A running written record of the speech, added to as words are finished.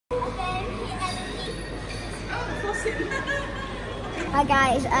Hi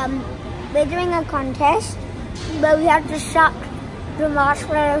guys, we're doing a contest where we have to suck the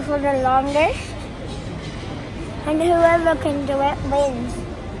marshmallow for the longest, and whoever can do it wins.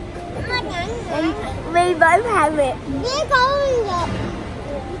 And we both have it.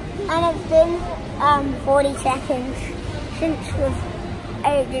 And it's been 40 seconds since we've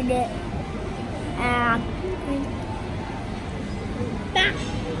eaten it.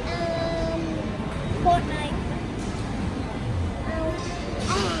 Fortnite.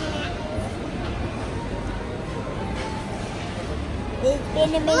 It's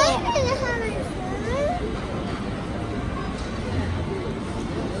been a minute.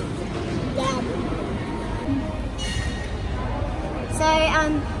 So,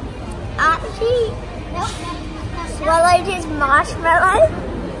 Archie swallowed his marshmallow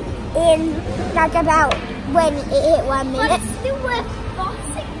in like about when it hit 1 minute. But it's still worth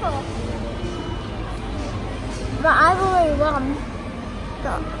boxing for. But I've already won. So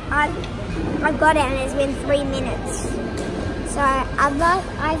I got it and it's been 3 minutes. So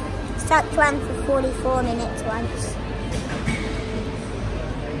I've sucked one for 44 minutes once.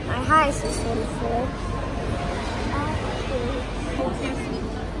 My highest is 44.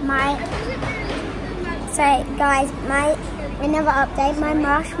 So guys, another update, my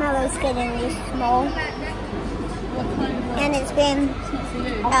marshmallow's getting really small. And it's been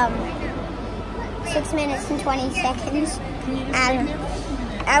 6 minutes and 20 seconds. And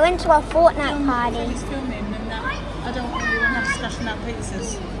I went to a Fortnite party. I don't want you to have discussion about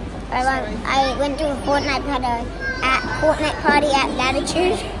pizzas. I went to a Fortnite party at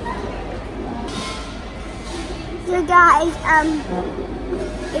Latitude. So guys,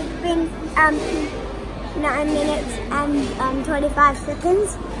 it's been 9 minutes and 25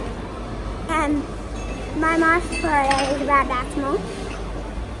 seconds, and my marshmallow is about that small.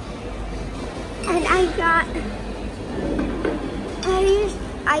 And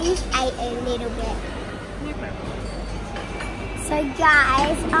I just ate a little bit. So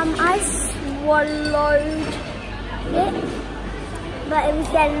guys, I swallowed it, but it was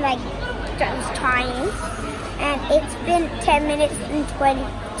getting like, it was tiny. And it's been 10 minutes and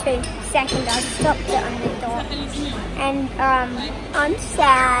 22 seconds. I stopped it on the door. And I'm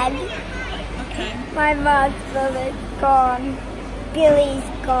sad. Okay. My marshmallow's gone. Billy's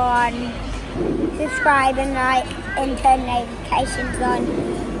gone. Subscribe and like and turn notifications on.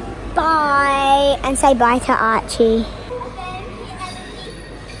 Bye. And say bye to Archie.